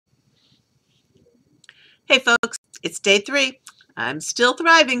Hey folks, it's day 3. I'm still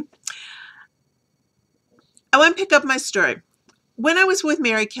thriving. I want to pick up my story. When I was with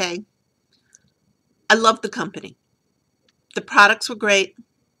Mary Kay, I loved the company. The products were great.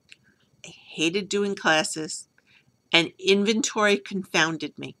 I hated doing classes, and inventory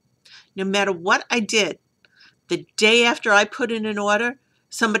confounded me. No matter what I did, the day after I put in an order,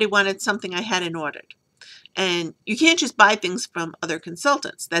 somebody wanted something I hadn't ordered. And you can't just buy things from other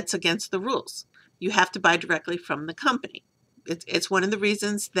consultants. That's against the rules. You have to buy directly from the company. It's one of the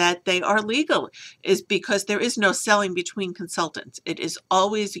reasons that they are legal, is because there is no selling between consultants. It is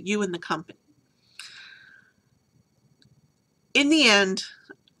always you and the company. In the end,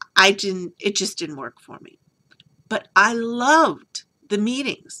 it just didn't work for me. But I loved the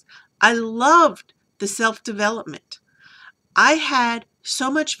meetings. I loved the self-development. I had so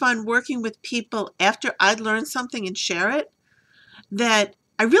much fun working with people after I'd learned something and share it that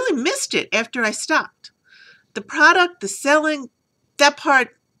I really missed it after I stopped. The product, the selling, that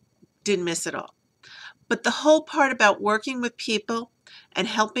part didn't miss at all. But the whole part about working with people and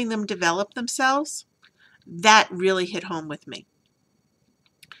helping them develop themselves, that really hit home with me.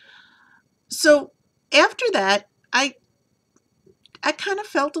 So after that, I kind of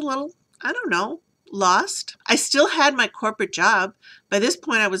felt a little, I don't know, lost. I still had my corporate job. By this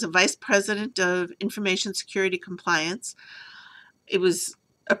point, I was a vice president of information security compliance. It was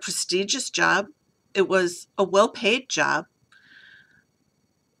a prestigious job. It was a well-paid job.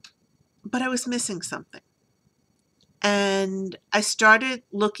 But I was missing something. And I started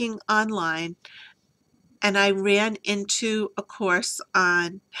looking online, and I ran into a course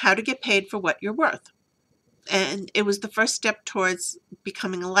on how to get paid for what you're worth. And it was the first step towards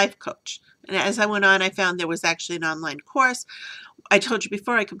becoming a life coach. And as I went on, I found there was actually an online course. I told you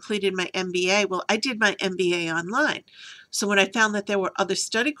before I completed my MBA. Well, I did my MBA online. So when I found that there were other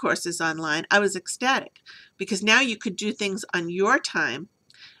study courses online, I was ecstatic, because now you could do things on your time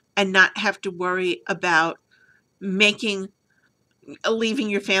and not have to worry about leaving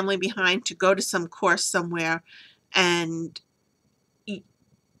your family behind to go to some course somewhere. And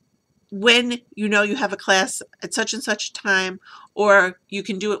when you know you have a class at such and such time, or you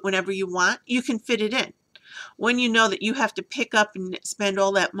can do it whenever you want, you can fit it in. When you know that you have to pick up and spend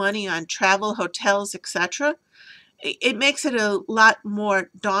all that money on travel, hotels, etc., it makes it a lot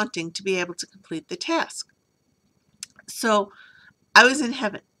more daunting to be able to complete the task. So I was in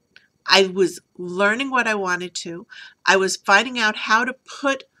heaven. I was learning what I wanted to. I was finding out how to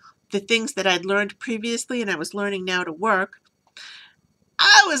put the things that I'd learned previously and I was learning now to work.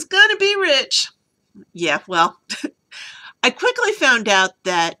 I was going to be rich. Yeah, well, I quickly found out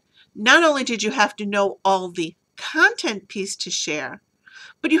that not only did you have to know all the content piece to share,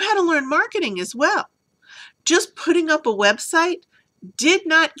 but you had to learn marketing as well. Just putting up a website did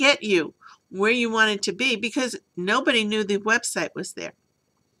not get you where you wanted to be, because nobody knew the website was there.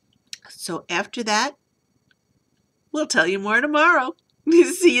 So after that, we'll tell you more tomorrow.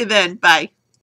 See you then. Bye.